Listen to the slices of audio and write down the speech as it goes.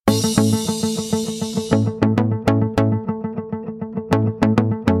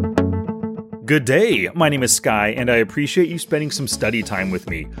Good day, my name is Sky, and I appreciate you spending some study time with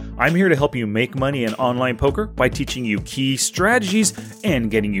me. I'm here to help you make money in online poker by teaching you key strategies and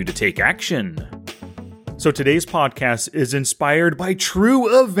getting you to take action. So today's podcast is inspired by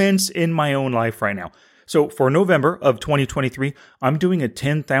true events in my own life right now. So for November of 2023, I'm doing a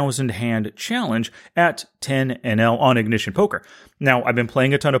 10,000 hand challenge at 10NL on Ignition Poker. Now, I've been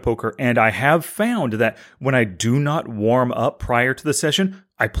playing a ton of poker, and I have found that when I do not warm up prior to the session,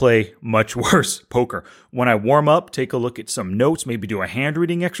 I play much worse poker. When I warm up, take a look at some notes, maybe do a hand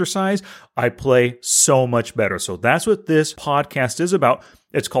reading exercise, I play so much better. So that's what this podcast is about.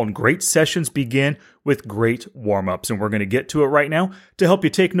 It's called Great Sessions Begin with Great Warm-Ups, and we're going to get to it right now. To help you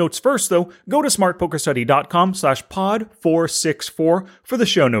take notes first, though, go to smartpokerstudy.com/pod464 for the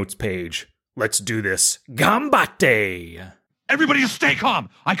show notes page. Let's do this. Gambate! Everybody just stay calm.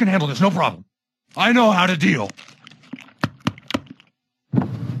 I can handle this, no problem. I know how to deal.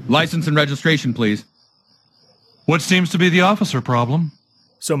 License and registration, please. What seems to be the officer problem?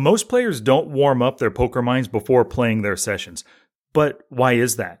 So most players don't warm up their poker minds before playing their sessions. But why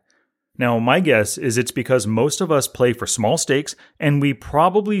is that? Now, my guess is it's because most of us play for small stakes, and we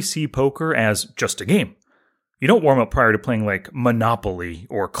probably see poker as just a game. You don't warm up prior to playing like Monopoly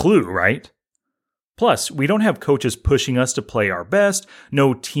or Clue, right? Plus, we don't have coaches pushing us to play our best,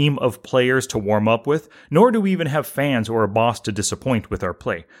 no team of players to warm up with, nor do we even have fans or a boss to disappoint with our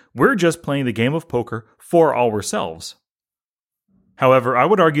play. We're just playing the game of poker for ourselves. However, I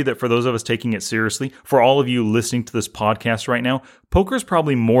would argue that for those of us taking it seriously, for all of you listening to this podcast right now, poker is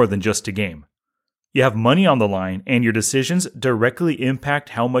probably more than just a game. You have money on the line, and your decisions directly impact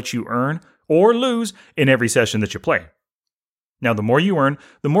how much you earn or lose in every session that you play. Now, the more you earn,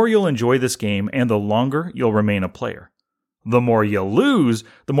 the more you'll enjoy this game, and the longer you'll remain a player. The more you lose,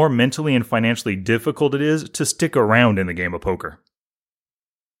 the more mentally and financially difficult it is to stick around in the game of poker.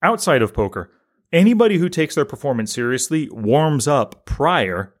 Outside of poker, anybody who takes their performance seriously warms up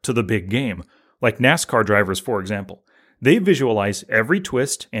prior to the big game, like NASCAR drivers, for example. They visualize every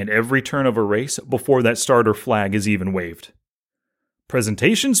twist and every turn of a race before that starter flag is even waved.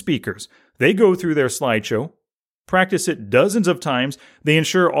 Presentation speakers, they go through their slideshow, practice it dozens of times, they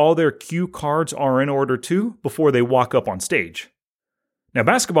ensure all their cue cards are in order too before they walk up on stage. Now,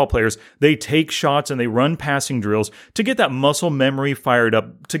 basketball players, they take shots and they run passing drills to get that muscle memory fired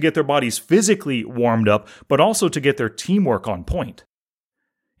up, to get their bodies physically warmed up, but also to get their teamwork on point.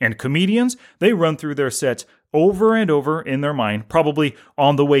 And comedians, they run through their sets over and over in their mind, probably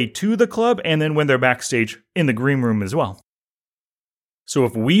on the way to the club and then when they're backstage in the green room as well. So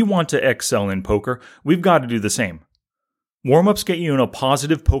if we want to excel in poker, we've got to do the same. Warm-ups get you in a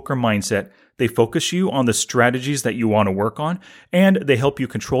positive poker mindset, they focus you on the strategies that you want to work on, and they help you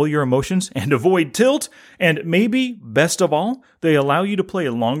control your emotions and avoid tilt, and maybe, best of all, they allow you to play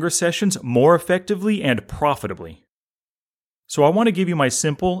longer sessions more effectively and profitably. So I want to give you my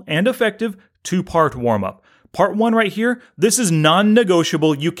simple and effective two-part warm-up. Part 1 right here, this is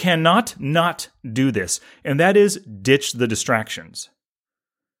non-negotiable, you cannot not do this, and that is ditch the distractions.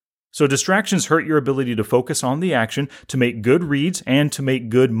 So distractions hurt your ability to focus on the action, to make good reads, and to make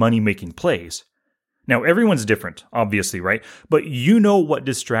good money-making plays. Now, everyone's different, obviously, right? But you know what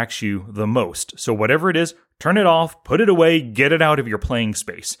distracts you the most. So whatever it is, turn it off, put it away, get it out of your playing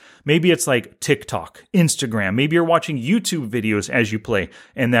space. Maybe it's like TikTok, Instagram. Maybe you're watching YouTube videos as you play,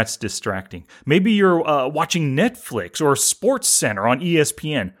 and that's distracting. Maybe you're watching Netflix or SportsCenter on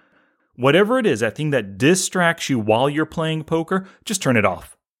ESPN. Whatever it is, that thing that distracts you while you're playing poker, just turn it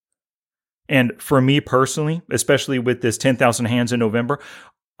off. And for me personally, especially with this 10,000 hands in November,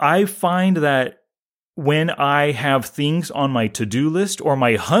 I find that when I have things on my to-do list or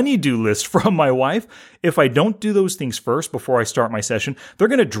my honey-do list from my wife, if I don't do those things first before I start my session, they're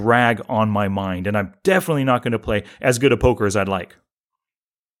going to drag on my mind, and I'm definitely not going to play as good a poker as I'd like.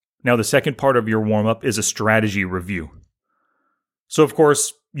 Now, the second part of your warm-up is a strategy review. So, of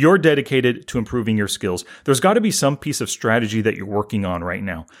course, you're dedicated to improving your skills. There's got to be some piece of strategy that you're working on right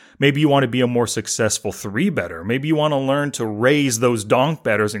now. Maybe you want to be a more successful 3-better. Maybe you want to learn to raise those donk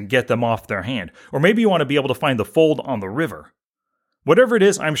betters and get them off their hand. Or maybe you want to be able to find the fold on the river. Whatever it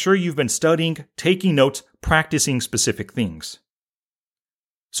is, I'm sure you've been studying, taking notes, practicing specific things.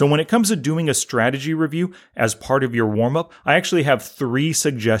 So when it comes to doing a strategy review as part of your warm-up, I actually have 3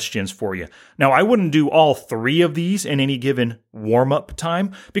 suggestions for you. Now, I wouldn't do all 3 of these in any given warm-up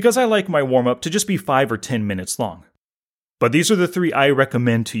time because I like my warm-up to just be 5 or 10 minutes long. But these are the 3 I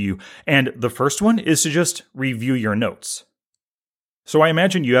recommend to you, and the first one is to just review your notes. So I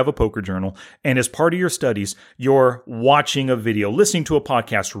imagine you have a poker journal, and as part of your studies, you're watching a video, listening to a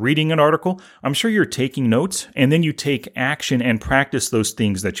podcast, reading an article. I'm sure you're taking notes, and then you take action and practice those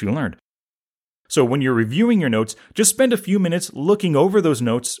things that you learned. So when you're reviewing your notes, just spend a few minutes looking over those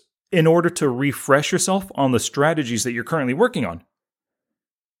notes in order to refresh yourself on the strategies that you're currently working on.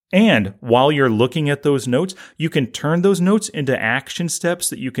 And while you're looking at those notes, you can turn those notes into action steps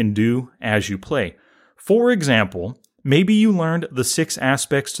that you can do as you play. For example, maybe you learned the 6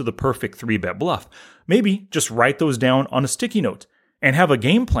 aspects to the perfect 3-bet bluff. Maybe just write those down on a sticky note and have a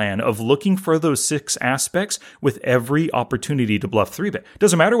game plan of looking for those 6 aspects with every opportunity to bluff 3-bet.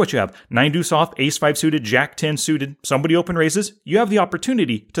 Doesn't matter what you have. 9 deuce off, ace 5 suited, jack 10 suited, somebody open raises. You have the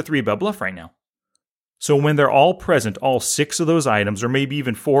opportunity to 3-bet bluff right now. So when they're all present, all 6 of those items, or maybe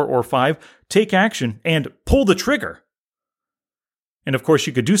even 4 or 5, take action and pull the trigger. And of course,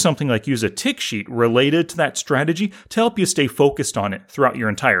 you could do something like use a tick sheet related to that strategy to help you stay focused on it throughout your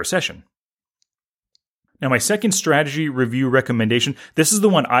entire session. Now, my second strategy review recommendation, this is the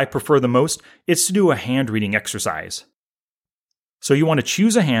one I prefer the most, it's to do a hand reading exercise. So you want to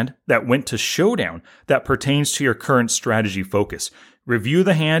choose a hand that went to showdown that pertains to your current strategy focus. Review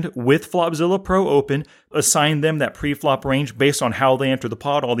the hand with Flopzilla Pro open, assign them that pre-flop range based on how they enter the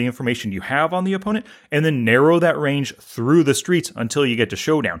pot, all the information you have on the opponent, and then narrow that range through the streets until you get to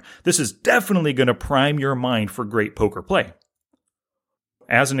showdown. This is definitely going to prime your mind for great poker play.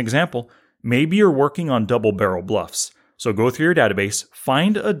 As an example, maybe you're working on double barrel bluffs. So go through your database,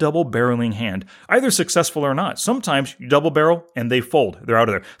 find a double barreling hand, either successful or not. Sometimes you double barrel and they fold. They're out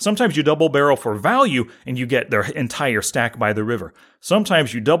of there. Sometimes you double barrel for value and you get their entire stack by the river.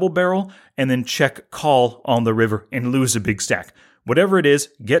 Sometimes you double barrel and then check call on the river and lose a big stack. Whatever it is,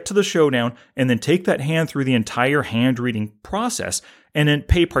 get to the showdown and then take that hand through the entire hand reading process and then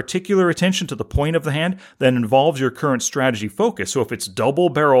pay particular attention to the point of the hand that involves your current strategy focus. So if it's double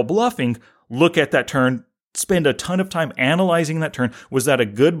barrel bluffing, look at that turn. Spend a ton of time analyzing that turn. Was that a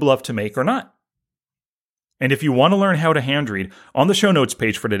good bluff to make or not? And if you want to learn how to hand read, on the show notes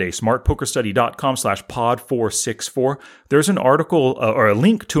page for today, smartpokerstudy.com/pod464, there's an article or a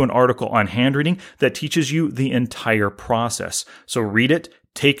link to an article on hand reading that teaches you the entire process. So read it,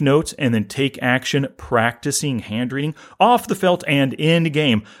 take notes, and then take action practicing hand reading off the felt and in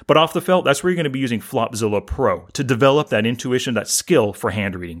game. But off the felt, that's where you're going to be using Flopzilla Pro to develop that intuition, that skill for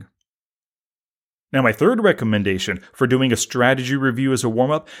hand reading. Now, my third recommendation for doing a strategy review as a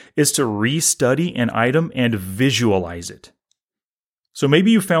warm-up is to restudy an item and visualize it. So maybe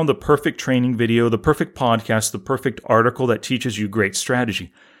you found the perfect training video, the perfect podcast, the perfect article that teaches you great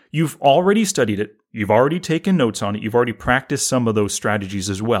strategy. You've already studied it, you've already taken notes on it, you've already practiced some of those strategies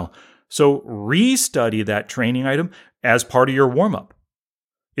as well. So restudy that training item as part of your warm-up.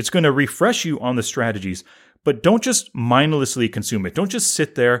 It's going to refresh you on the strategies. But don't just mindlessly consume it. Don't just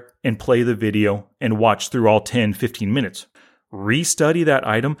sit there and play the video and watch through all 10, 15 minutes. Restudy that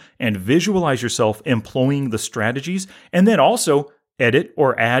item and visualize yourself employing the strategies, and then also edit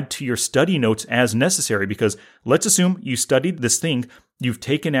or add to your study notes as necessary, because let's assume you studied this thing, you've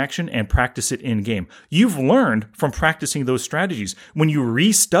taken action and practice it in game. You've learned from practicing those strategies. When you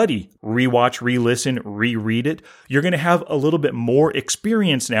restudy, rewatch, re-listen, reread it, you're going to have a little bit more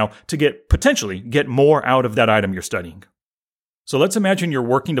experience now to potentially get more out of that item you're studying. So let's imagine you're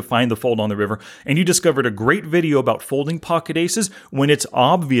working to find the fold on the river and you discovered a great video about folding pocket aces when it's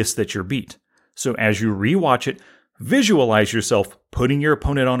obvious that you're beat. So as you rewatch it, visualize yourself putting your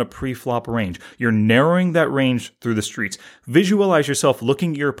opponent on a pre-flop range. You're narrowing that range through the streets. Visualize yourself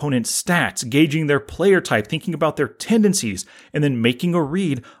looking at your opponent's stats, gauging their player type, thinking about their tendencies, and then making a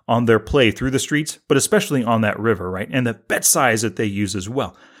read on their play through the streets, but especially on that river, right? And the bet size that they use as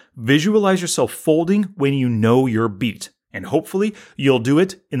well. Visualize yourself folding when you know you're beat, and hopefully you'll do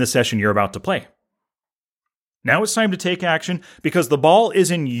it in the session you're about to play. Now it's time to take action because the ball is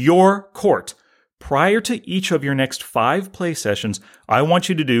in your court. Prior to each of your next 5 play sessions, I want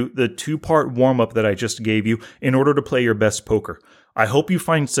you to do the 2-part warm-up that I just gave you in order to play your best poker. I hope you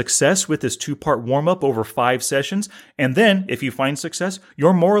find success with this 2-part warm-up over 5 sessions, and then, if you find success,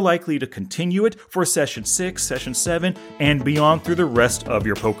 you're more likely to continue it for session 6, session 7, and beyond through the rest of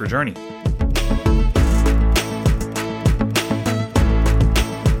your poker journey.